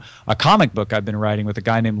two a comic book I've been writing with a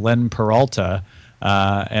guy named Len Peralta.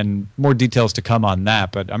 And more details to come on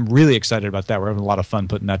that, but I'm really excited about that. We're having a lot of fun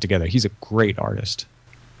putting that together. He's a great artist.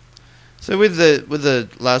 So with the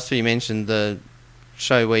last two you mentioned, the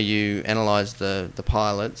show where you analyse the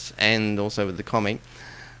pilots, and also with the comic,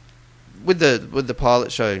 with the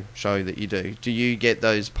pilot show that you do you get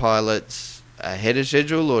those pilots ahead of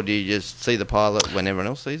schedule, or do you just see the pilot when everyone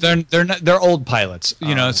else sees it? They're old pilots,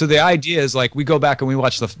 you know. So the idea is, like, we go back and we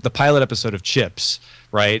watch the pilot episode of Chips,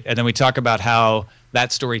 right? And then we talk about how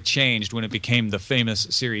that story changed when it became the famous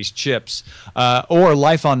series Chips. Or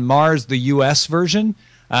Life on Mars, the U.S. version.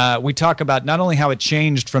 We talk about not only how it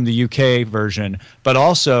changed from the UK version, but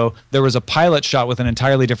also there was a pilot shot with an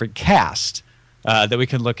entirely different cast that we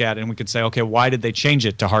can look at, and we can say, okay, why did they change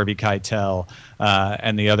it to Harvey Keitel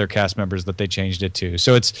and the other cast members that they changed it to?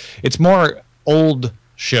 So it's more old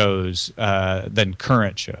shows than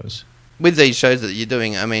current shows. With these shows that you're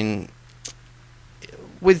doing, I mean,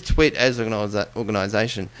 with TWiT as an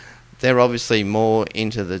organisation, they're obviously more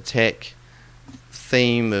into the tech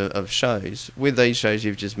theme of shows. With these shows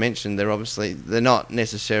you've just mentioned, they're not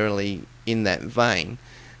necessarily in that vein.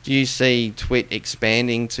 Do you see TWiT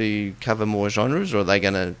expanding to cover more genres, or are they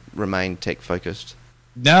going to remain tech focused?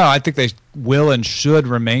 No, I think they will and should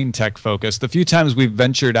remain tech focused. The few times we've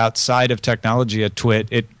ventured outside of technology at TWiT,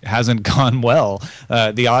 it hasn't gone well.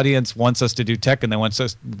 The audience wants us to do tech, and they want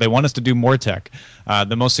us to do more tech.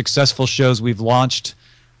 The most successful shows we've launched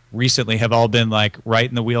recently have all been like right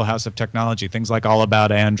in the wheelhouse of technology. Things like All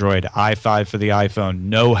About Android, i5 for the iPhone,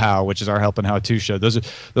 Know How, which is our help and how-to show.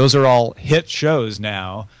 Those are all hit shows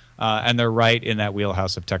now, and they're right in that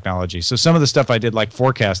wheelhouse of technology. So some of the stuff I did, like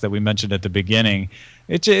Forecast that we mentioned at the beginning,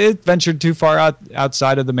 it ventured too far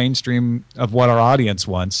outside of the mainstream of what our audience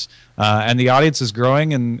wants. And the audience is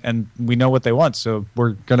growing, and we know what they want. So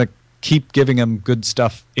we're going to keep giving them good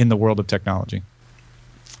stuff in the world of technology.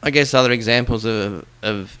 I guess other examples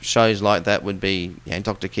of shows like that would be,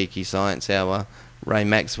 Dr. Kiki's Science Hour, Ray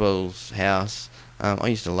Maxwell's House. I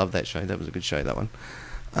used to love that show. That was a good show, that one.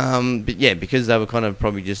 But yeah, because they were kind of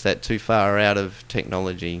probably just that too far out of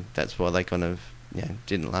technology, that's why they kind of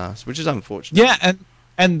didn't last, which is unfortunate. Yeah,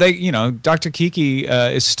 and they, Dr. Kiki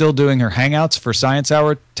is still doing her Hangouts for Science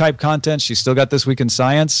Hour type content. She's still got This Week in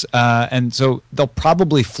Science, and so they'll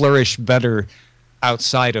probably flourish better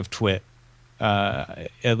outside of TWiT.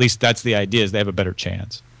 At least that's the idea, is they have a better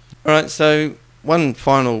chance. All right, so one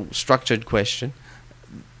final structured question.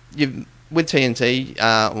 With TNT,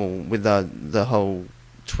 or with the whole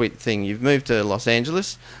TWiT thing, you've moved to Los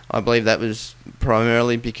Angeles. I believe that was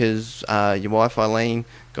primarily because your Wi-Fi lane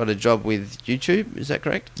got a job with YouTube. Is that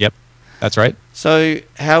correct? Yep, that's right. So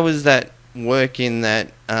how does that work in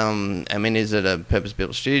that, I mean, is it a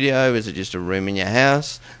purpose-built studio? Is it just a room in your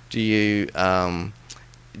house? Do you...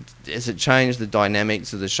 Has it changed the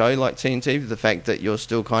dynamics of the show, like TNT, the fact that you're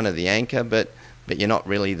still kind of the anchor, but you're not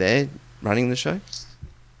really there running the show?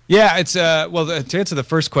 Yeah, it's to answer the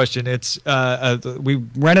first question, it's we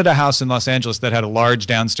rented a house in Los Angeles that had a large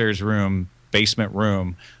downstairs room, basement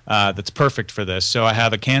room, that's perfect for this. So I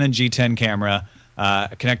have a Canon G10 camera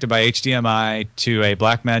connected by HDMI to a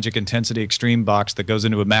Blackmagic Intensity Extreme box that goes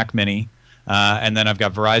into a Mac Mini, and then I've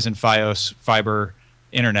got Verizon Fios fiber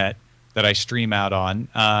internet that I stream out on.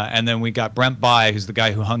 And then we got Brent Bai, who's the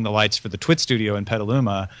guy who hung the lights for the TWiT studio in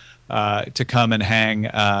Petaluma, to come and hang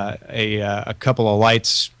a couple of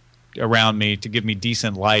lights around me to give me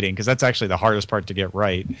decent lighting, because that's actually the hardest part to get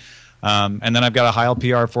right. And then I've got a Heil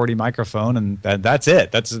PR40 microphone, and that's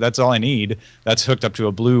it. That's all I need. That's hooked up to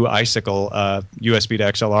a blue Icicle USB to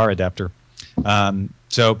XLR adapter.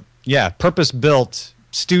 So Yeah, purpose-built.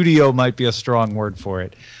 Studio might be a strong word for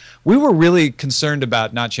it. We were really concerned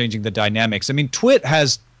about not changing the dynamics. I mean, TWiT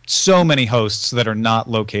has so many hosts that are not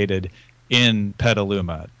located in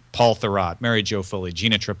Petaluma. Paul Thurrott, Mary Jo Foley,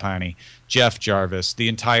 Gina Trapani, Jeff Jarvis, the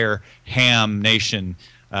entire Ham Nation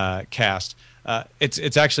cast.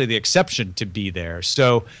 It's actually the exception to be there.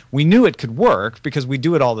 So we knew it could work because we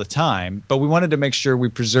do it all the time, but we wanted to make sure we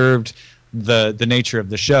preserved the nature of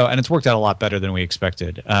the show, and it's worked out a lot better than we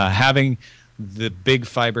expected. Having the big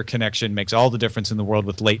fiber connection makes all the difference in the world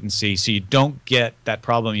with latency, so you don't get that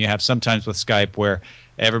problem you have sometimes with Skype where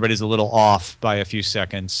everybody's a little off by a few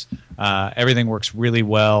seconds. Everything works really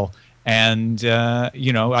well. And,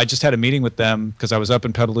 I just had a meeting with them because I was up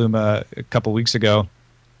in Petaluma a couple weeks ago.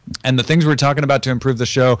 And the things we were talking about to improve the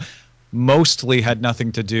show mostly had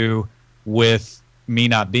nothing to do with me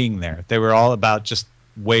not being there. They were all about just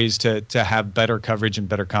ways to have better coverage and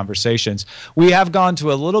better conversations. We have gone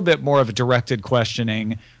to a little bit more of a directed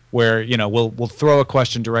questioning where, we'll throw a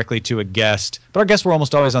question directly to a guest. But our guests were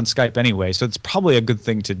almost always on Skype anyway, so it's probably a good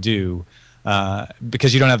thing to do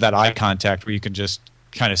because you don't have that eye contact where you can just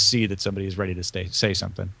kind of see that somebody is ready to say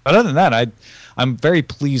something. But other than that, I'm very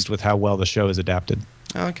pleased with how well the show is adapted.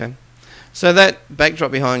 Oh, okay. So that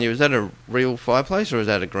backdrop behind you, is that a real fireplace or is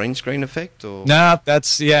that a green screen effect? Or? No,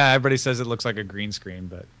 everybody says it looks like a green screen,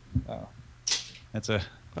 but that's a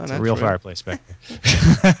real fireplace back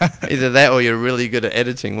there. Either that or you're really good at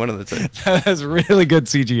editing, one of the two. That's really good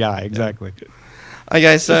CGI, exactly. Yeah.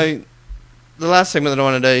 Okay, so the last segment that I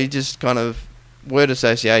want to do, just kind of word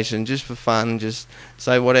association, just for fun, just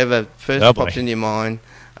say whatever first pops into your mind.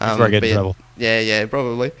 Before I get in trouble. Yeah,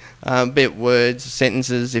 probably. Be it words,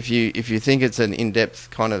 sentences. If you think it's an in-depth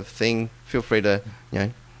kind of thing, feel free to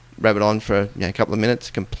wrap it on for a couple of minutes.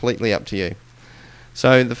 Completely up to you.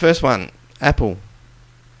 So the first one, Apple.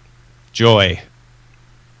 Joy.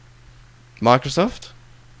 Microsoft.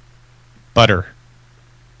 Butter.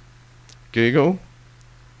 Google.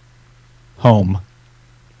 Home.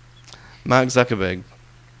 Mark Zuckerberg.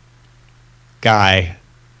 Guy.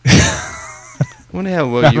 I wonder how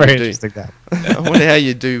well you would do. I wonder how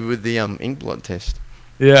you do with the inkblot test.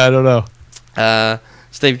 Yeah, I don't know.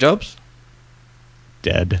 Steve Jobs.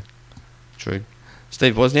 Dead. True.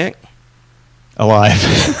 Steve Wozniak. Alive.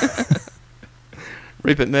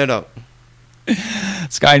 Rupert Murdoch.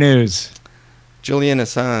 Sky News. Julian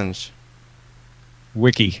Assange.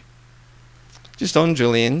 Wiki. Just on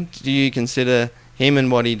Julian, do you consider him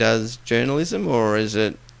and what he does journalism, or is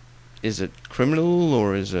it criminal,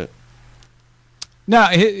 or is it? No,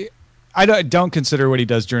 I don't consider what he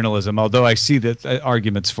does journalism, although I see the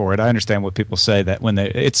arguments for it. I understand what people say that when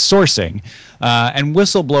it's sourcing. And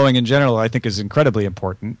whistleblowing in general, I think, is incredibly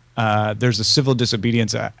important. There's a civil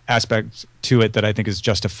disobedience aspect to it that I think is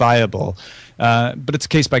justifiable, but it's a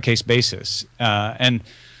case-by-case basis. And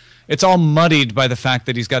it's all muddied by the fact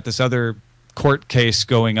that he's got this other court case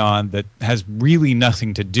going on that has really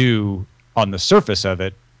nothing to do on the surface of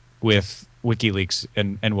it with WikiLeaks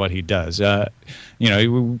and what he does.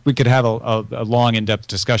 We could have a long, in-depth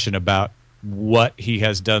discussion about what he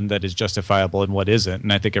has done that is justifiable and what isn't,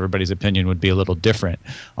 and I think everybody's opinion would be a little different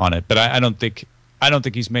on it. But I don't think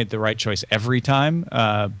he's made the right choice every time.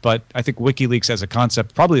 But I think WikiLeaks as a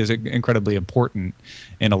concept probably is incredibly important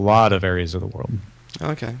in a lot of areas of the world.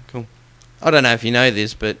 Okay, cool. I don't know if you know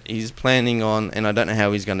this, but he's planning on, and I don't know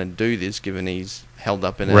how he's going to do this, given he's held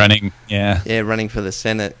up in running for the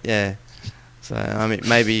Senate. Yeah. So, I mean,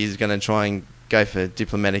 maybe he's going to try and go for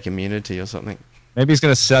diplomatic immunity or something. Maybe he's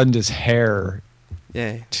going to send his hair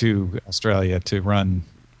Yeah. to Australia to run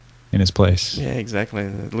in his place. Yeah, exactly.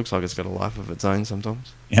 It looks like it's got a life of its own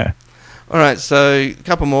sometimes. Yeah. All right, so a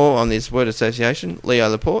couple more on this word association. Leo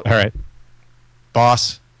Laporte. All right.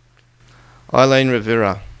 Boss. Eileen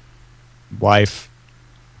Rivera. Wife.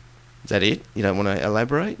 Is that it? You don't want to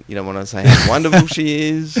elaborate? You don't want to say how wonderful she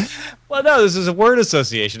is? Well, no, this is a word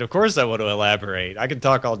association. Of course I want to elaborate. I can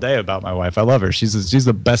talk all day about my wife. I love her. She's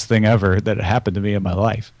the best thing ever that happened to me in my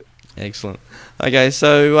life. Excellent. Okay,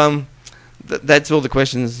 so that's all the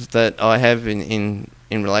questions that I have in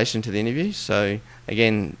relation to the interview. So,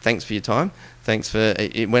 again, thanks for your time. Thanks for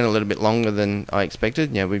it went a little bit longer than I expected.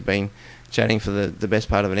 You know, we've been chatting for the best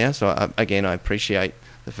part of an hour. So, I appreciate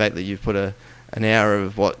the fact that you've put an hour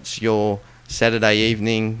of what's your Saturday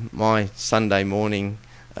evening, my Sunday morning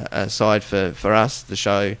aside for us, the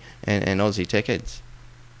show, and Aussie Tech Heads.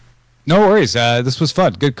 No worries. This was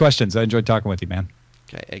fun. Good questions. I enjoyed talking with you, man.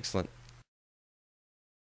 Okay, excellent.